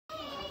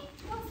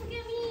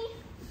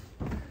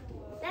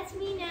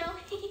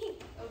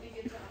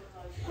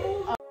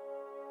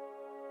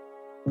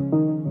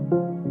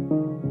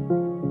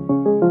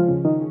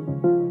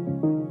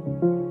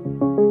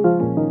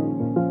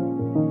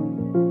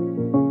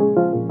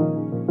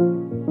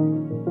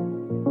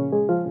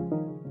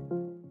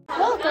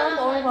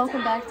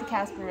back to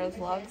Caspin-Rose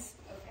vlogs.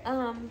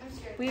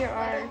 We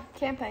are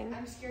camping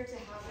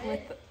with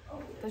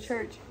the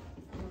church.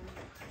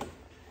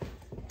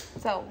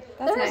 So,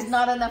 that's There's nice.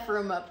 not enough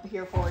room up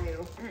here for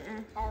you.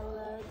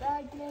 Hello,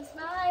 darkness,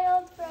 my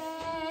old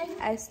friend.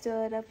 I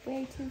stood up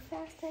way too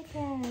fast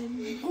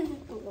again.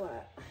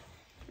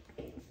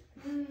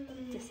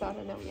 Just thought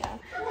I know, yeah.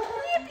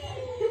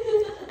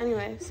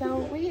 Anyway, so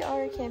we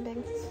are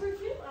camping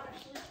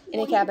in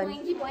a cabin.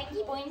 Boinky,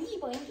 boinky, boinky,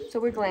 boinky. So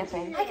we're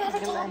glamping. I got a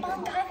top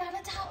bunk. I got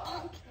a top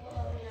bunk.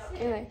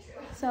 Anyway,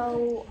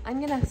 so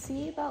I'm gonna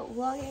see about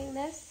vlogging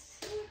this.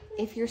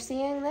 If you're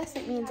seeing this,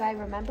 it means I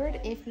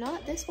remembered. If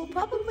not, this will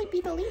probably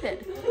be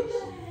deleted.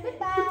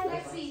 Goodbye.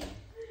 Let's see.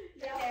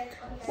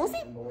 We'll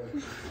see.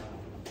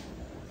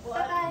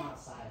 Bye-bye.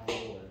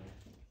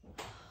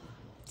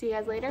 See you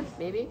guys later,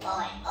 maybe.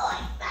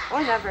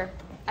 Or never.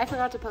 I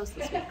forgot to post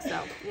this week, so,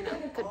 you know,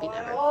 could be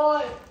never.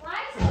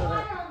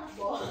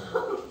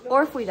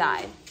 Or if we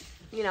die.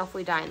 You know, if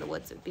we die in the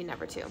woods, it'd be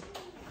never too.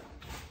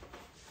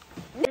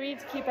 We need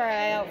to keep our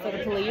eye out for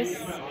the police.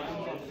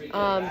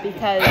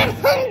 Because...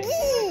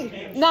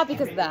 Not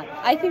because of that.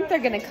 I think they're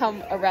gonna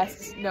come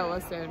arrest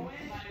Noah soon.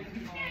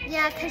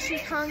 Yeah, because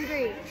she's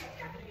hungry.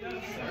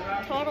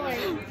 Totally.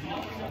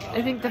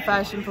 I think the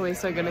fashion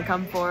police are gonna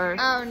come for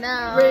Oh,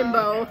 no.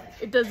 Rainbow.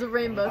 It does a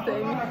rainbow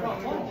thing.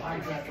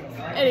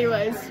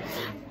 Anyways.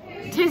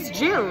 'Tis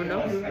June.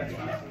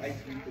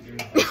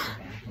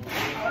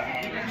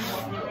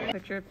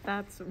 Picture,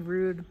 that's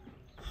rude.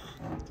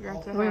 Do you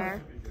like your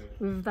hair?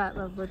 With that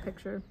lovely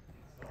picture.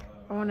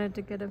 I wanted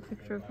to get a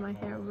picture of my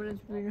hair, but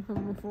it's being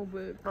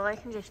homophobic. Well, I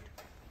can just...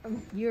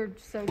 You're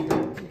so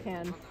good, you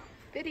can.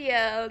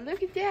 Video,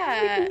 look at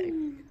that.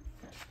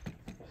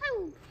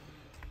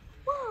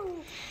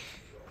 Whoa.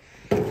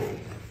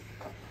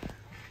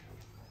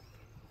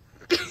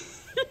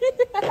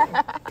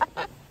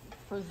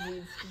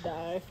 Proceeds to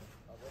die.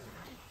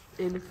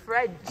 In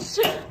French.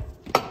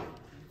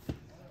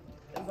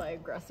 As I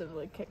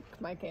aggressively kick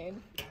my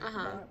cane.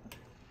 Uh-huh.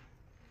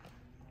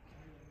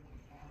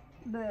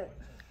 But...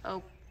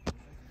 Oh.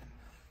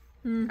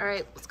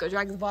 Alright, let's go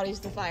drag the bodies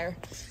to fire.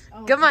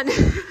 Oh. Come on.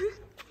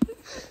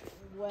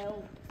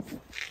 Well...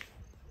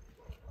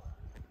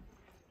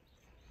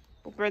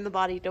 We'll burn the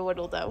body to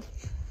whittle dough.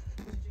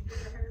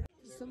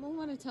 Someone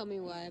want to tell me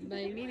why? My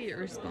immediate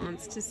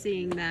response to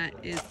seeing that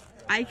is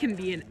I can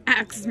be an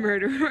axe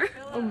murderer.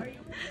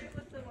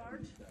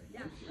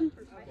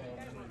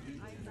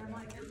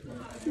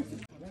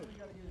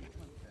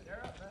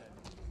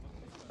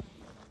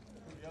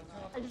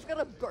 I just got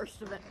a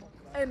burst of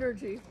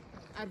energy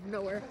out of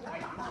nowhere.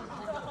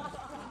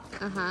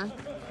 Uh-huh.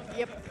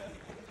 Yep.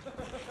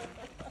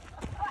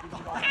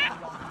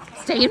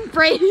 Stay in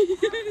frame.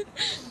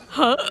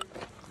 Huh?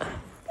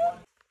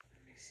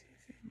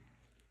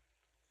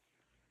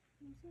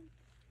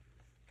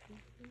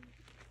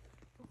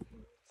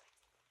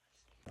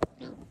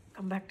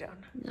 Come back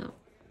down. No.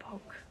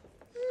 Poke.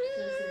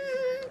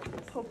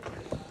 Poke.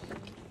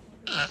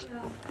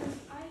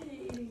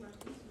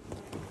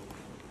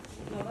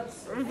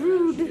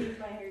 Rude.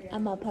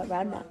 I'm a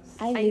piranha.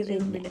 I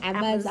live in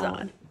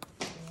Amazon.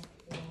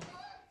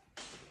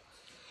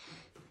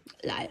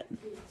 Lion.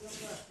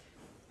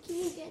 Can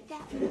you get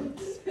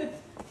that?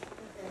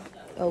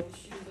 Oh.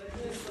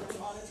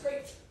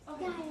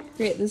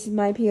 Great, this is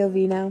my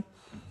POV now.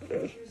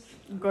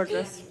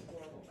 Gorgeous.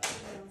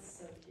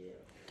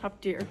 Top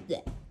tier.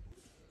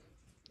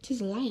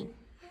 She's a lion.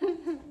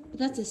 But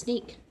that's a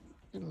snake,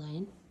 not a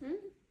lion.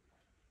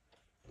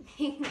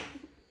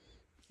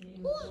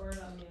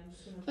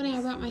 Funny,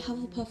 I brought my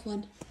Hufflepuff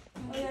one.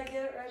 Oh yeah, get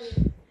it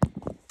ready.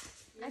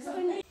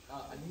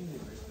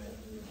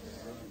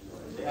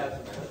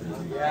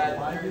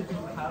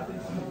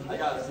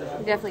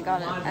 We definitely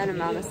got an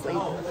amount of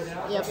sleep.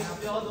 Yep.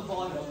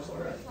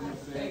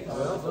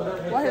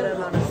 What an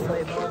amount of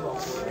sleep.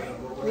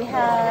 We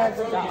had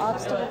the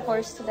obstacle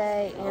course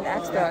today and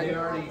axe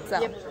throwing.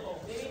 So,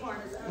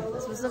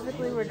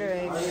 specifically, we're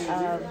doing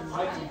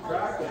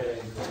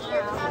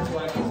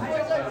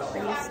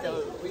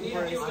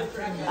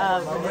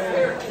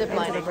zip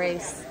line of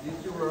race.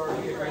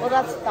 Well,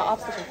 that's the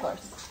obstacle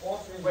course.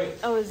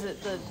 Oh, is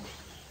it the...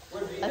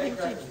 I think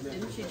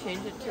didn't she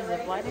change it to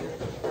zip lining?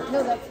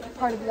 No, that's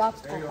part of the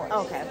obstacle course.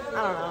 Okay. I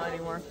don't know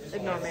anymore.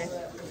 Ignore me.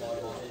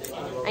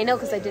 I know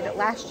because I did it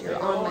last year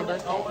on my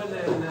birthday.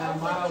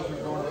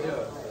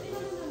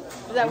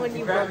 Is that when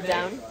you broke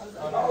down?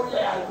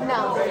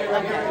 No,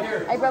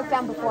 okay. I broke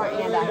down before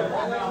and after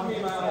that.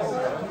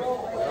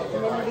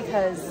 Mainly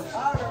because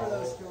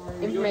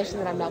information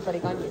that I'm not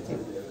putting on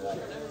YouTube.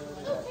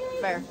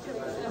 Fair.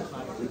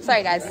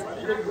 Sorry, guys.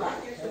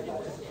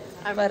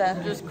 But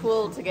just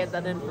cool to get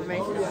that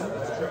information.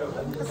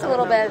 It's a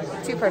little bit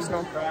too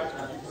personal.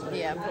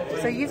 Yeah.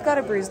 So you've got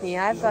a bruised knee.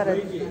 I've got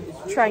to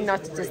try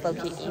not to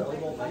dislocate knee.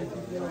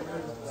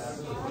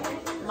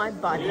 My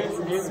body is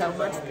in so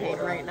much pain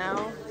right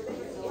now.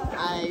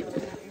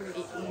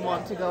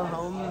 want to go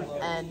home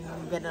and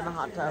get in a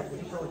hot tub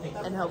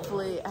and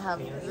hopefully have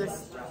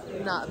this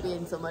not be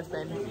in so much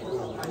pain.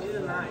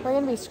 We're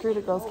gonna be screwed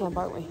at girls' camp,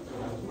 aren't we?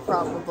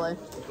 Probably.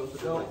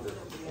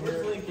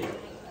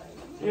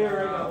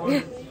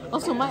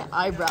 Also, my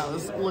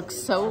eyebrows look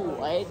so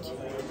white.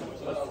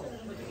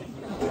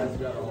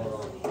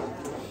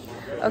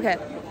 Okay,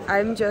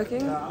 I'm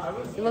joking.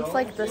 It looks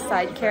like the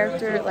side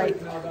character,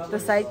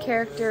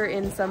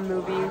 in some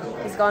movie.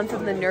 He's gone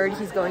from the nerd,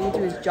 he's going into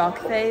his jock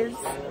phase.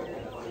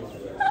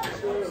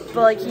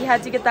 But like, he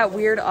had to get that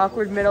weird,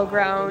 awkward middle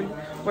ground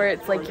where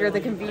it's like you're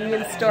the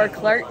convenience store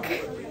clerk.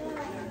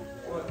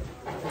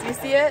 Do you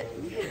see it?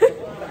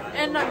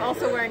 And I'm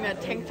also wearing a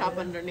tank top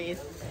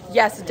underneath.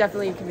 Yes,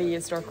 definitely a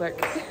convenience store clerk.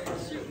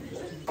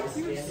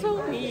 You're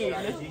so mean.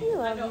 You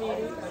love me.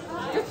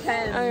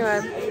 Depends.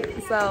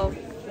 Anyway, so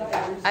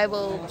I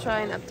will try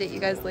and update you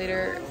guys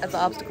later at the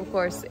obstacle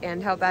course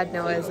and how bad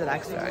Noah is at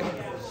axe throwing.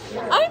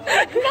 I'm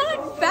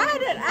not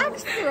bad at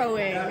axe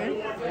throwing.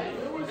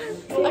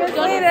 I've done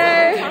later.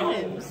 it 4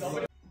 times.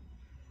 What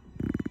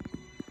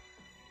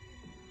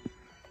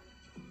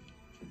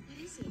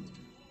is it?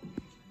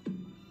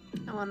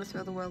 I want to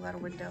throw the world out a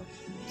window.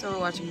 So we're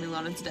watching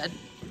Mulan instead.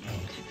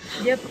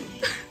 Yep.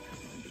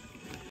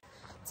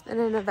 It's been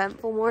an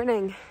eventful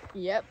morning.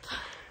 Yep.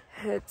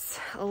 It's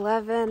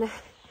 11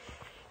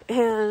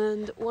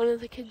 and one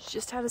of the kids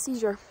just had a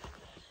seizure.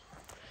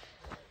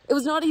 It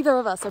was not either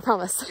of us, I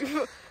promise.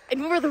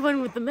 And we're the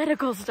one with the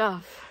medical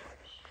stuff.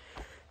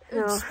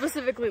 No.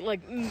 Specifically,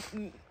 like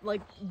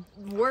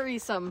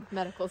worrisome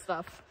medical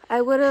stuff.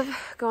 I would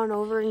have gone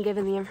over and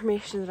given the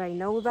information that I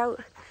know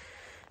about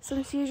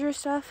some seizure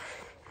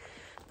stuff.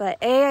 But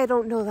A, I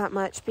don't know that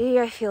much. B,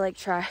 I feel like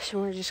trash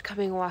and we're just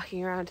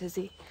walking around to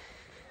see.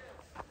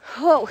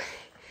 Oh!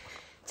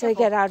 To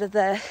get out of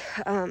the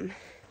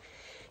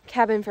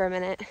cabin for a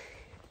minute.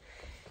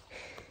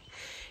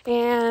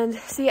 And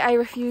see, I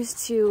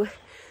refuse to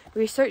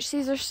research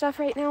seizure stuff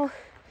right now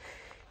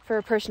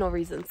for personal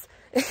reasons.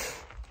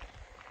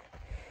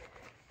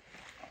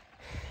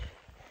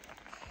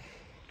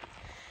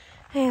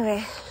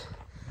 Anyway,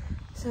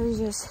 so we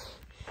just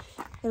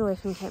get away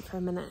from camp for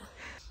a minute.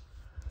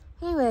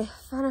 Anyway,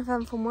 fun,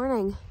 eventful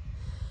morning.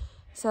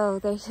 So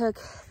they took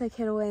the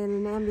kid away in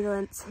an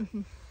ambulance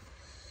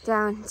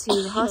down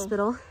to the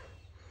hospital.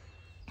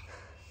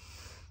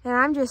 And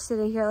I'm just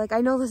sitting here like,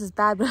 I know this is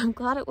bad, but I'm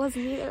glad it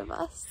wasn't either of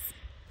us.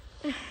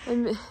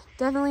 I'm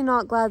definitely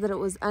not glad that it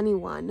was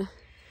anyone.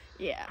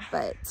 Yeah.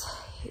 But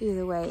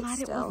either way, Glad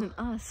it's still... it wasn't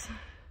us.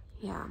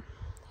 Yeah.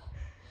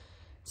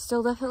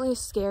 Still definitely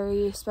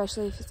scary,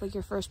 especially if it's like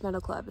your first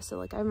medical episode.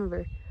 Like I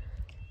remember,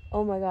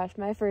 oh my gosh,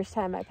 my first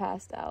time I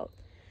passed out.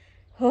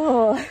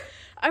 Oh.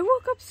 I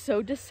woke up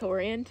so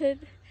disoriented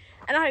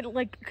and I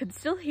like could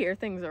still hear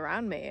things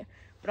around me,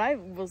 but I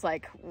was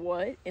like,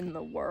 what in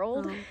the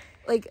world?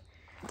 Like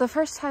the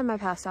first time I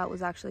passed out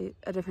was actually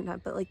a different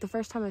time, but like the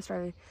first time I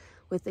started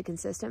with the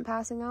consistent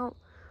passing out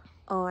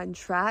on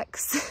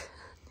tracks,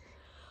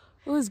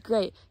 it was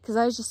great because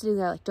I was just sitting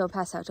there like, don't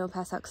pass out,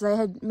 because I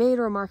had made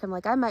a remark, I'm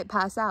like, I might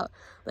pass out,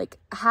 like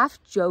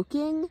half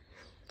joking,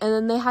 and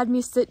then they had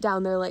me sit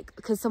down there like,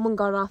 because someone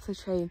got off the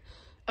train.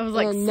 I was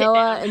like, and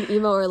Noah down. And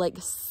Emo were like,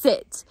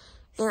 sit.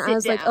 And Sit I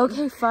was down. like,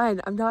 okay,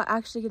 fine. I'm not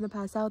actually going to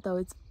pass out, though.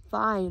 It's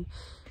fine.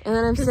 And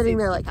then I'm sitting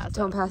there like,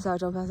 don't pass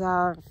out.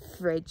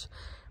 Fridge.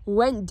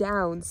 Went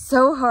down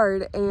so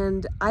hard,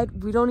 and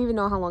we don't even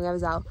know how long I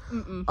was out.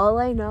 All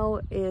I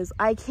know is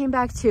I came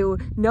back to,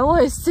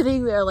 Noah is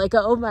sitting there like,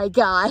 oh my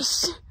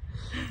gosh.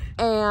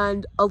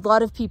 And a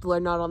lot of people are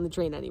not on the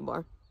train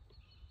anymore.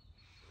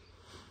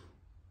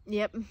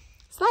 Yep.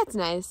 So that's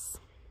nice.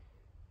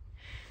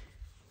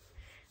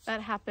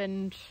 That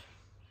happened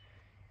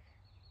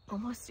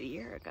almost a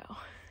year ago.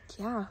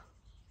 Yeah.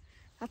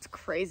 That's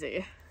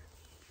crazy.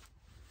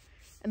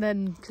 And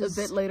then a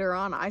bit later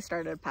on, I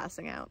started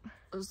passing out.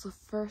 It was the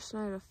first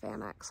night of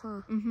FanX,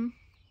 huh?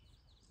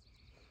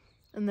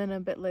 And then a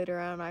bit later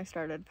on, I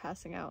started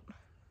passing out.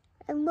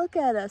 And look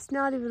at us,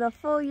 not even a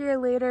full year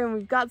later, and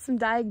we've got some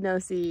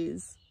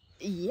diagnoses.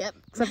 Yep.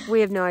 Except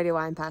we have no idea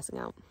why I'm passing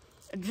out.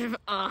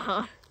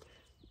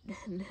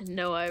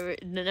 No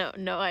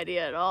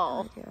idea at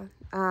all. Yeah.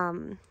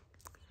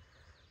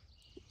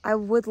 I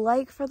would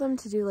like for them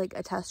to do like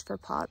a test for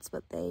POTS,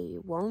 but they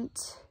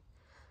won't.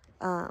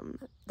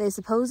 They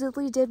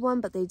supposedly did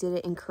one, but they did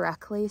it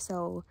incorrectly,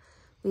 so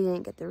we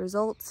didn't get the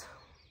results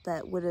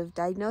that would have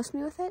diagnosed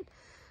me with it.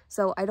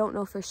 So I don't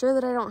know for sure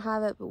that I don't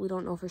have it, but we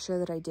don't know for sure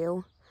that I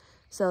do.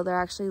 So they're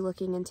actually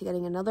looking into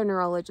getting another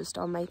neurologist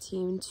on my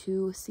team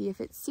to see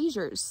if it's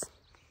seizures.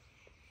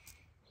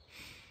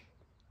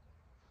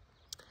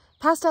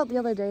 Passed out the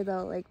other day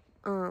though, like,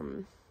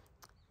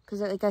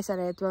 because like I said,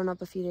 I had thrown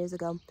up a few days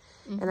ago,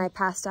 and I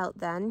passed out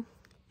then.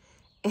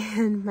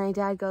 And my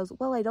dad goes,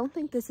 well, I don't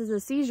think this is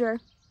a seizure.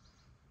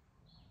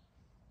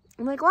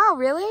 I'm like, wow,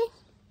 really?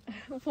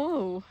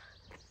 Whoa.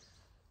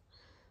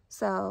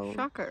 So,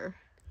 Shocker.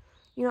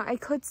 you know, I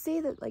could say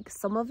that like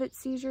some of it's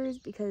seizures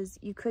because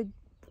you could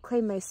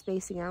claim my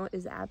spacing out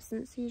is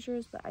absent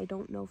seizures, but I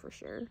don't know for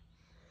sure.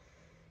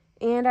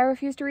 And I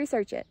refuse to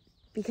research it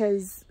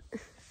because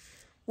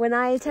when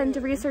I tend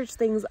to research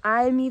things,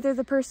 I'm either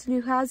the person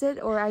who has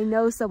it or I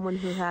know someone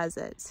who has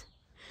it.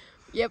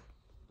 Yep.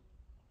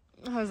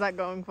 How's that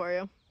going for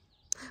you?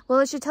 Well,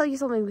 it should tell you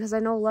something because I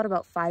know a lot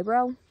about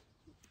fibro.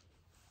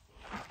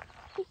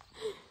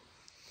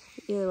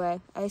 Either way,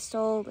 I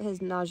stole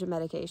his nausea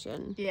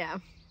medication. Yeah.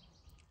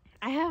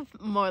 I have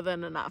more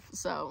than enough,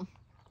 so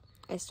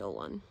I stole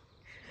one.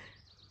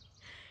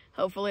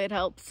 hopefully it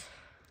helps.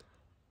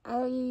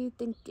 I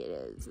think it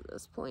is at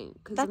this point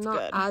because That's I'm not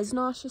good. as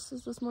nauseous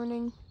as this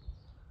morning.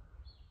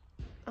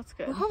 That's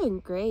good. We're having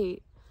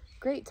great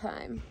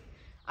time.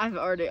 I've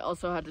already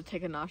also had to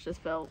take a nauseous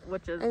pill,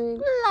 which is I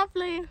mean,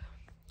 lovely.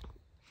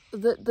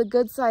 the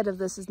good side of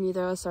this is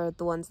neither of us are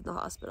the ones in the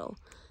hospital.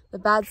 The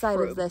bad side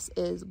True. of this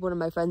is one of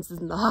my friends is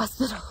in the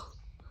hospital.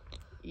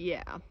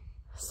 Yeah.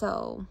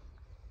 So,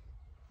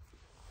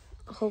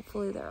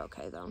 hopefully they're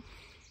okay though.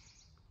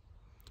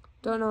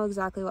 Don't know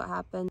exactly what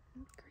happened.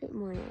 Great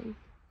morning.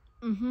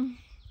 Mm-hmm.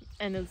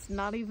 And it's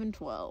not even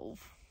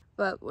 12.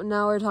 But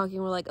now we're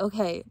talking, we're like,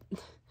 okay.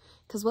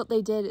 Because what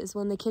they did is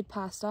when the kid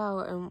passed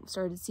out and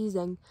started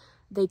seizing,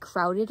 they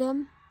crowded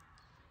him.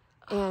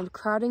 And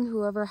crowding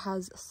whoever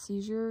has a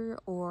seizure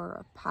or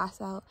a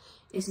pass out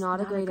is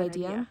not a great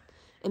idea.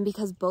 And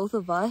because both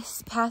of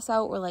us pass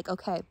out, we're like,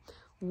 okay,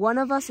 one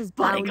of us is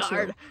bound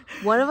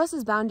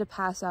to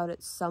pass out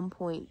at some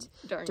point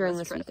during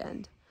this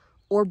weekend.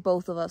 Or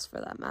both of us for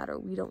that matter.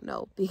 We don't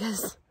know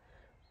because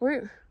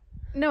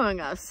knowing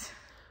us,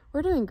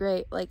 we're doing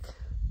great. Like,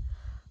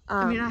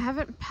 I mean, I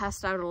haven't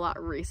passed out a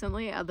lot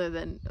recently other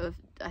than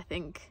I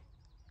think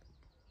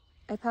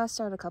I passed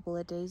out a couple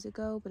of days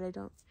ago, but I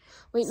don't.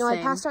 Wait, no, I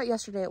passed out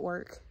yesterday at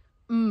work.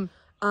 I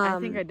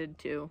think I did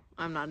too.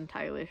 I'm not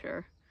entirely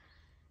sure.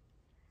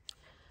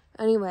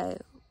 Anyway,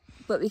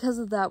 but because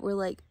of that, we're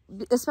like,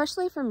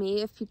 especially for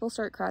me, if people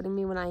start crowding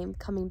me when I am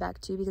coming back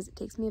to, because it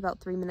takes me about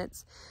 3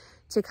 minutes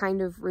to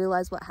kind of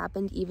realize what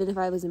happened, even if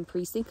I was in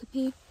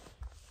pre-syncope.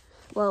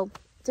 Well,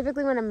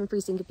 typically when I'm in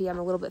pre-syncope, I'm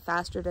a little bit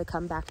faster to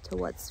come back to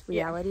what's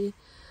reality.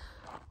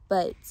 Yeah.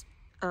 But,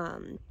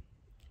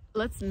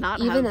 let's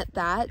not even at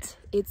that,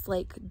 it's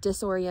like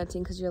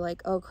disorienting because you're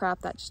like, oh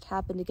crap, that just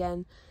happened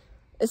again.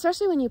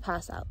 Especially when you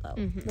pass out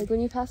though. Like when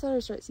you pass out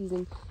or start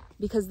seizing,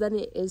 because then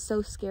it is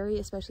so scary,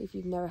 especially if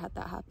you've never had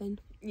that happen.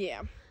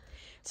 Yeah.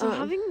 So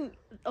having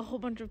a whole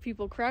bunch of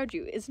people crowd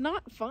you is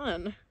not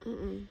fun.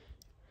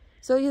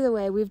 So either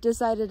way, we've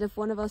decided if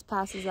one of us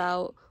passes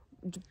out,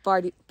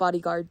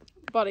 bodyguard.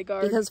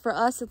 Because for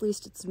us, at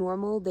least, it's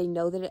normal. They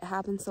know that it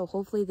happens, so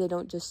hopefully they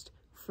don't just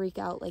freak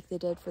out like they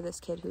did for this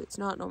kid who it's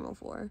not normal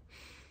for,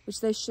 which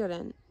they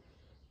shouldn't.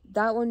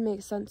 That one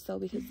makes sense though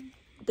because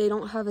they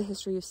don't have a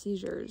history of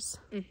seizures.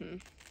 You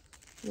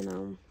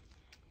know,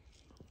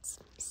 it's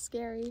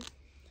scary.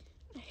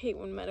 I hate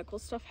when medical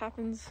stuff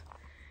happens.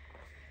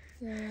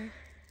 Yeah.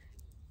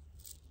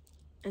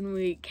 And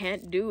we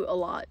can't do a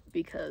lot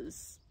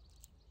because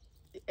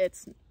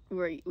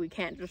we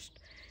can't just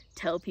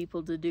tell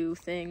people to do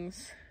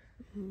things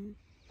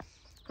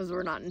because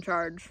we're not in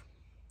charge.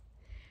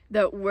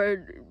 That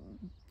we're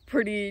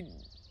pretty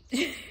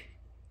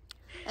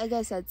Like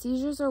I said,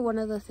 seizures are one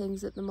of the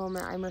things at the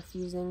moment I'm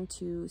refusing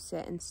to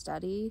sit and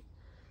study,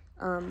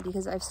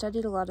 because I've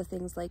studied a lot of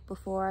things. Like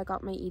before I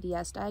got my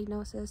EDS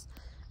diagnosis,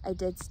 I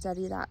did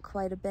study that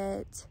quite a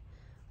bit.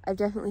 I've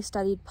definitely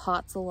studied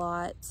POTS a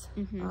lot,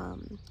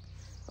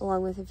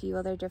 along with a few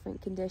other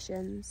different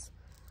conditions.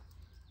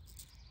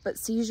 But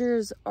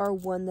seizures are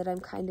one that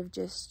I'm kind of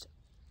just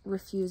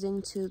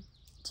refusing to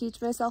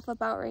teach myself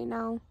about right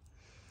now.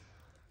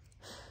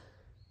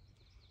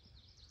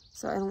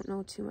 So I don't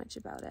know too much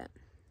about it.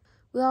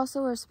 We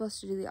also were supposed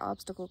to do the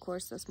obstacle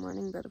course this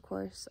morning, but of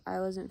course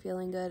I wasn't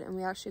feeling good, and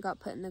we actually got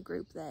put in a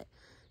group that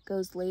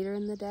goes later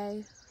in the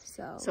day.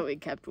 So we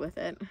kept with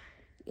it.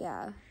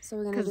 Yeah, so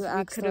we're gonna do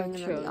axe throwing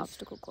and then the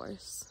obstacle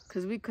course.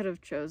 Because we could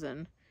have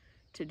chosen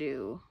to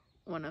do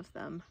one of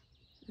them.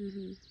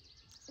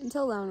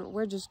 Until then,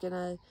 we're just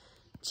gonna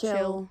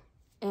chill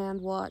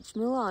and watch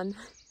Mulan.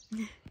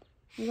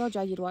 Maybe I'll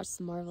drag you to watch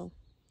some Marvel.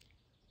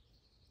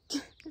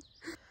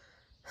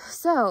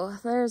 So,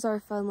 there's our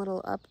fun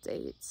little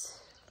update.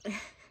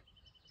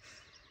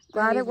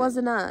 Glad it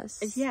wasn't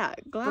us. Yeah,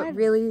 glad. But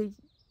really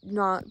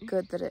not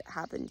good that it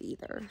happened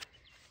either.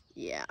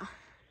 Yeah.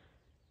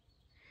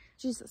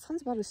 Jeez, that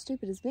sounds about as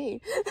stupid as me.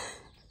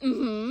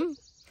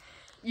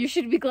 You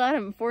should be glad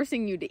I'm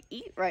forcing you to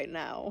eat right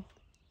now.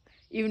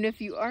 Even if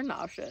you are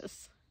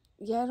nauseous.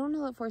 Yeah, I don't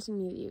know that forcing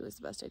you to eat was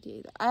the best idea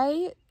either.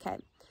 Okay.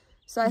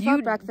 So I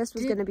thought breakfast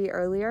was going to be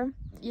earlier.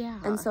 Yeah.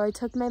 And so I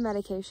took my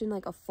medication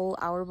like a full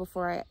hour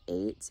before I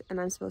ate,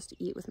 and I'm supposed to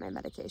eat with my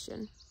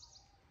medication.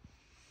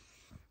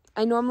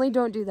 I normally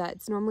don't do that.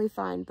 It's normally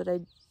fine, but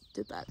I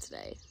did that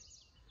today.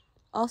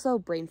 Also,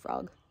 brain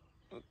frog.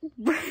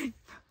 I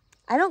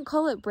don't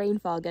call it brain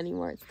fog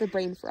anymore. It's the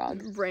brain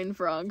frog. Brain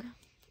frog.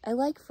 I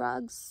like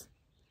frogs,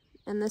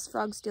 and this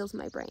frog steals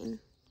my brain.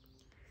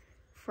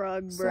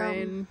 Frog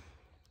brain. So,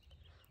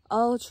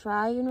 I'll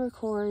try and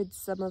record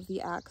some of the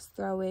axe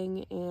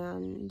throwing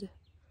and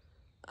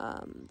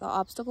the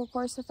obstacle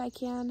course if I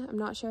can. I'm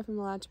not sure if I'm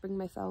allowed to bring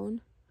my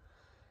phone.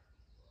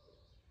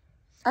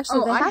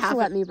 Actually, they have to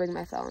let me bring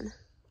my phone.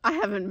 I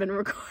haven't been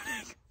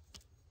recording.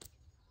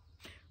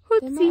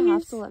 They might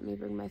have to let me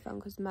bring my phone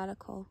because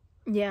medical.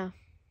 Yeah.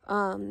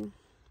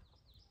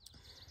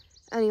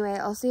 Anyway,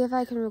 I'll see if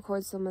I can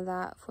record some of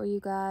that for you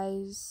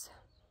guys.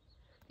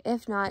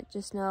 If not,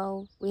 just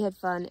know we had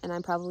fun and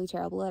I'm probably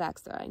terrible at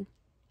axe throwing.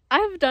 I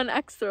have done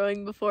axe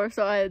throwing before,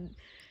 so I had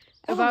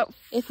about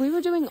if we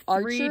were doing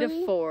archery,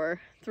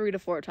 3 to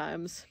 4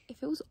 times.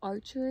 If it was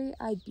archery,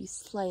 I'd be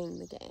slaying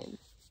the game.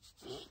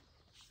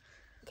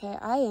 Okay,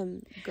 I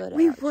am good at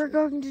We archery. were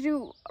going to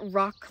do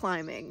rock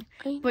climbing,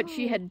 but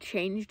she had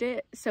changed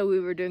it, so we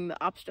were doing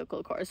the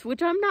obstacle course,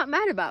 which I'm not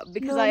mad about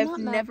because I have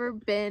never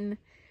been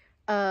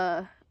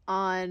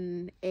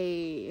on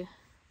a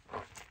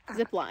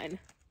zip line.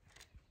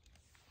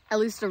 At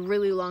least a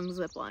really long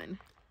zip line.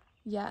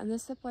 Yeah, and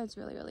this zip line's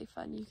really, really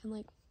fun. You can,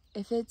 like,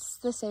 if it's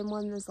the same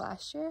one as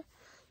last year,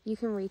 you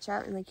can reach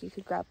out and, like, you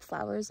could grab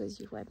flowers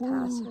as you went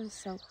past. It was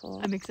so cool.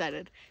 I'm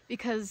excited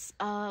because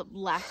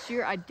last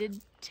year I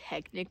did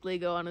technically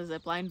go on a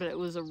zip line, but it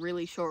was a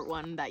really short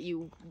one that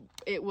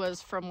it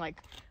was from,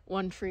 like,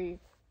 one tree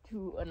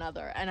to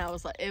another. And I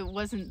was like, it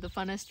wasn't the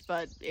funnest,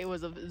 but it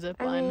was a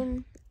zip line. I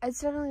mean,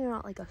 it's definitely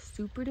not, like, a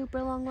super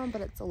duper long one,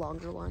 but it's a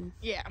longer one.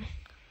 Yeah.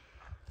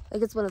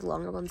 Like, it's one of the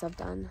longer ones I've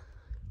done.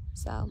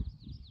 So,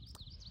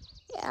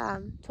 yeah,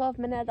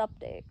 12-minute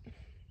update.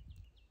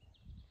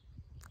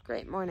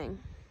 Great morning.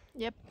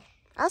 Yep.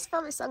 I also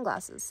found my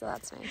sunglasses, so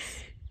that's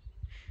nice.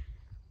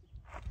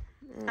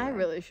 Anyway. I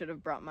really should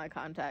have brought my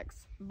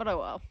contacts, but oh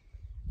well.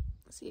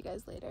 See you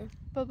guys later.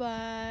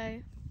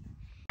 Bye-bye.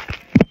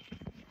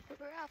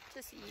 We're off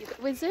to see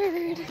the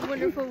wizard. The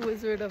wonderful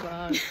Wizard of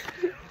Oz.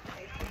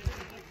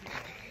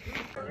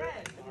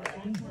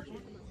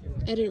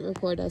 I didn't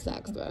record us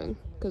axe throwing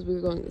because we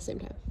were going at the same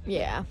time.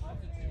 Yeah.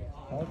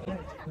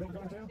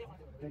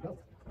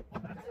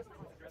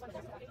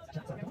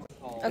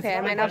 Okay,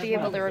 I might not be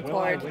able to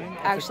record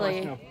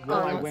actually on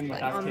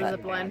On the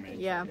zip line.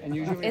 Yeah.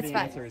 It's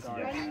fine.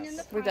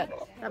 We're good.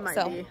 That might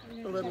be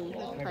a little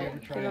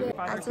tight.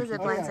 That's a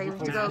zip line, so you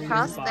have to go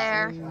across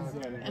there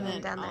And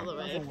then down all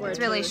there. the way. It's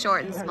really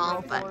short and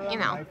small, but you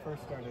know.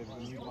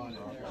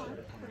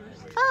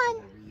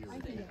 Fun!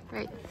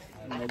 Right.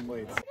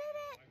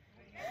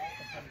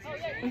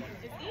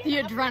 The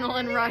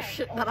adrenaline rush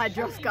that I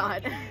just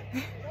got.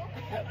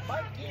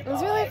 It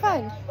was really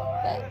fun.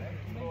 But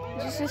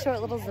just a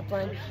short little zip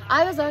line.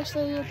 I was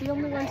actually the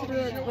only one to do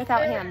it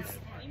without hands.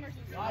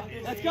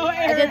 Let's go,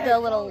 I did the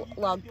little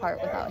log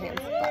part without hands.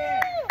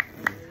 But...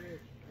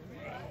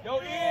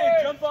 Go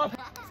Ian, jump up.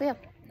 So yeah,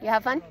 you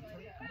have fun?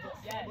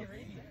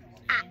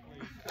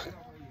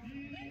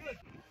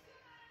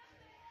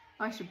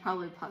 I should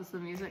probably pause the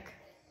music.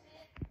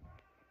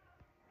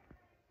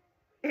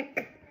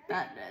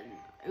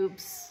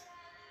 Oops.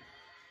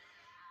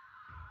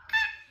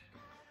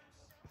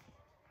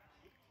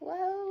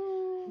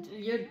 Whoa.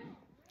 You're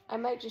I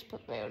might just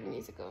put my own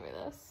music over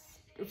this.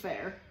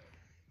 fair.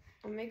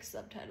 I'll make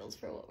subtitles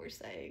for what we're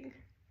saying.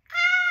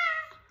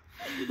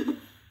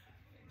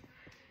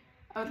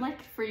 I would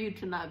like for you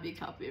to not be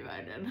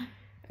copyrighted.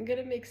 I'm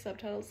gonna make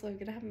subtitles, so I'm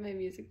gonna have my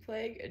music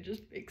playing and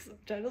just make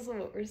subtitles of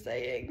what we're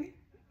saying.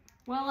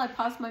 Well, I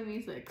paused my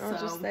music, I'll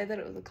so... just say that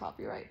it was a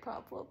copyright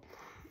problem.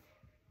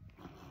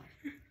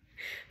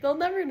 They'll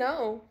never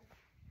know.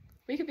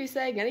 We could be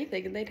saying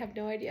anything and they'd have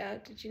no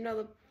idea. Did you know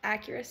the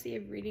accuracy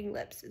of reading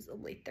lips is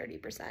only 30%?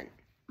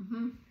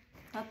 Mm-hmm.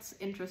 That's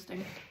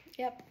interesting.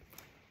 Yep.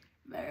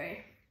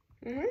 Very.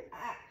 Mm-hmm.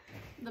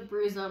 The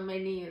bruise on my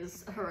knee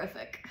is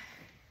horrific.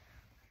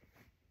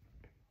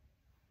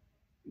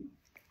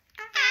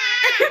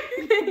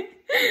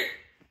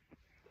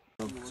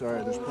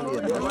 Sorry, there's plenty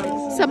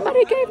of...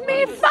 Somebody gave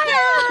me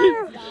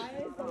fire!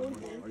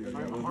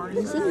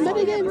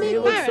 Somebody gave me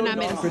fire and I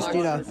made a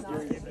Christina.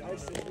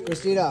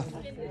 Christina.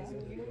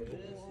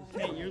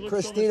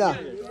 Christina.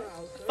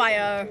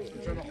 Fire.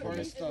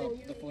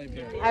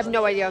 I have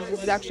no idea if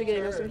this is actually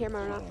getting us on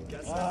camera or not.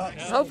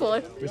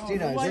 Hopefully.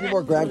 Christina, is there any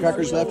more graham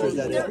crackers left or is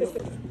that it?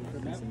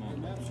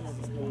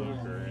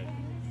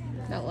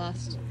 Not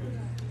lost.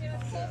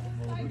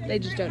 They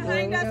just don't know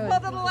where we're going.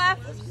 To the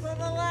left, to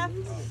the left.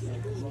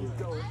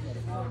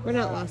 We're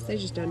not lost, they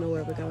just don't know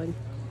where we're going.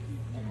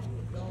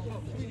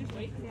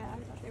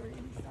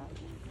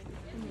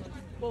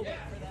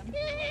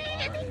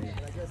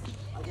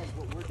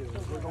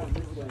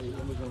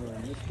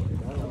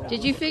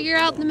 Did you figure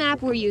out the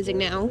map we're using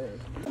now?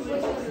 Made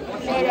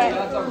it. I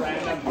have a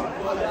really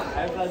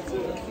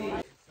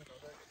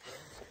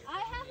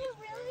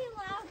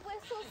loud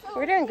whistle, so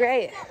We're doing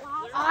great.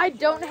 I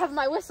don't have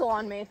my whistle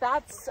on me.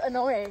 That's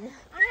annoying.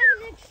 I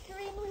have an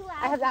extremely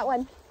loud. I have that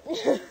one.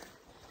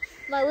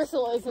 My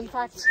whistle is, in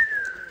fact,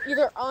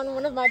 either on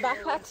one of my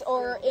backpacks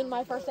or in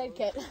my first aid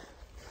kit.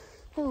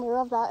 I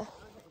love that.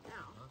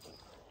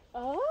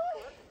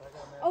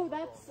 Oh,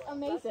 that's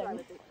amazing.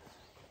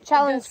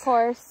 Challenge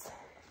course.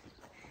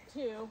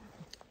 2.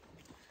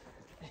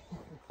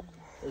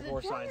 There's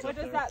more signs What up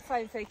does there. that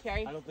sign say,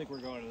 Kiari? I don't think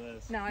we're going to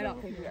this. No, I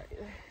don't think we are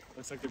either.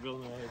 Looks like they're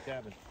building another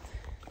cabin.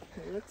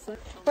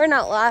 We're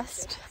not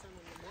lost.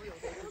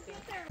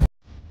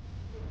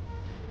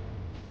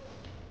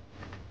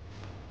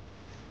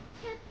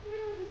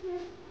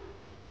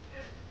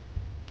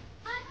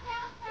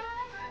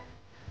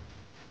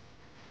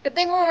 Good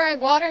thing we're wearing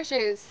water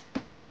shoes.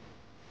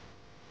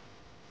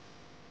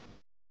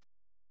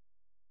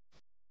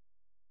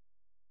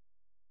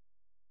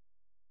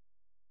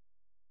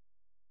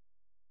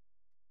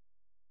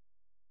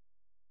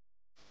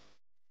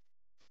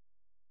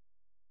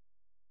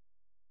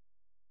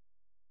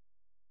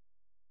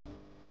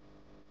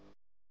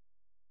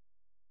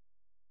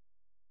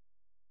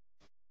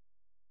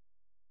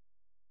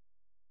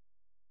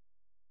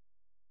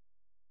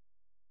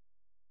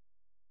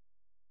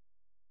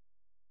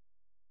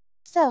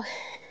 So,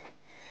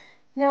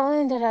 now I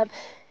ended up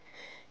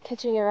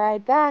catching a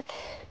ride back,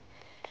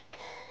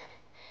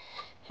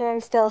 and I'm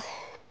still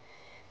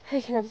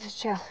hiking up this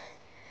trail.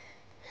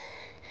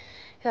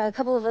 Got a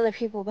couple of other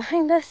people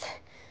behind us,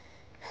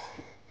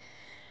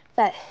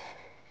 but,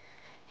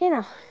 you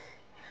know,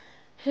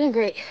 doing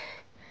great.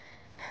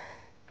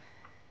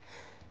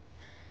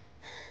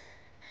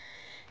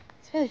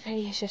 It's really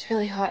pretty, it's just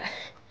really hot.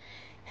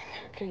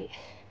 Great.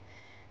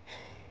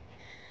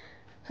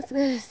 Let's do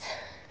this.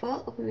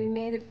 Well, we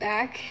made it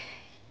back.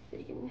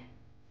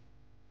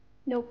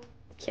 Nope,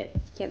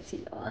 can't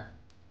see Noah.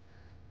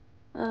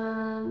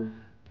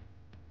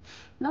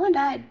 No one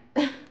died.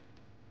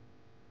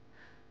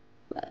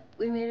 But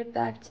we made it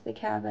back to the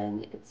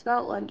cabin. It's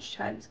about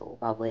lunchtime, so we'll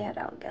probably head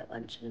out and get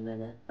lunch in a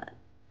minute, but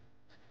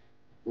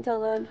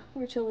until then,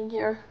 we're chilling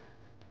here.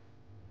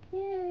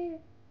 Yay!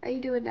 How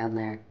you doing down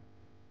there?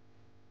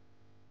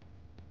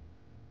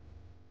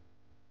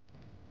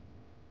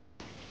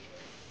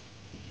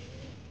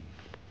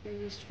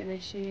 We're just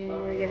finishing.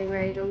 We're getting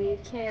ready to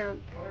leave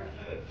camp.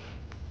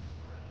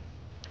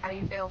 How do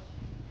you feel?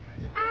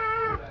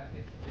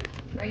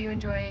 Are you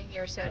enjoying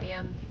your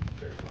sodium?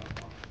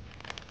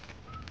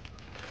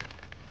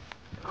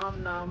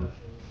 I'm numb.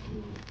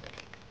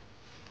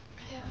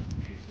 Yeah.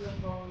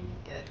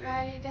 Get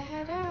ready to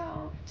head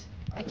out.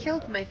 I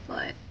killed my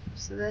foot,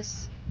 so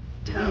this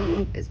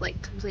toe is like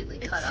completely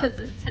cut up.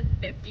 It said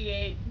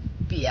 58.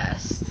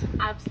 BS.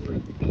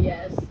 Absolute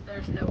BS.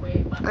 There's no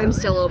way. I'm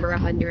still over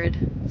 100,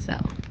 so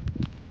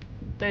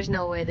there's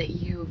no way that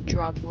you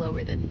dropped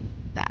lower than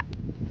that.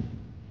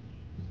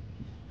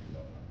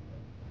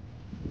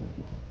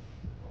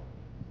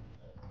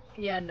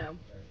 Yeah, no.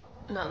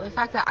 No, the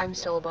fact that I'm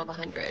still above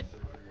 100,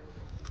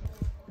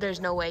 there's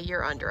no way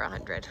you're under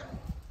 100.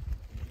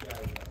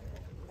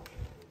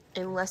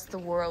 Unless the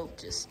world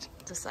just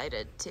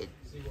decided to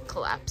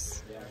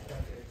collapse.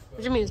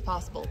 Which I mean is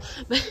possible.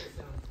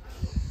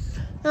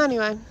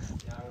 Anyway,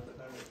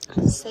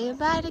 say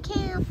bye to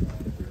camp.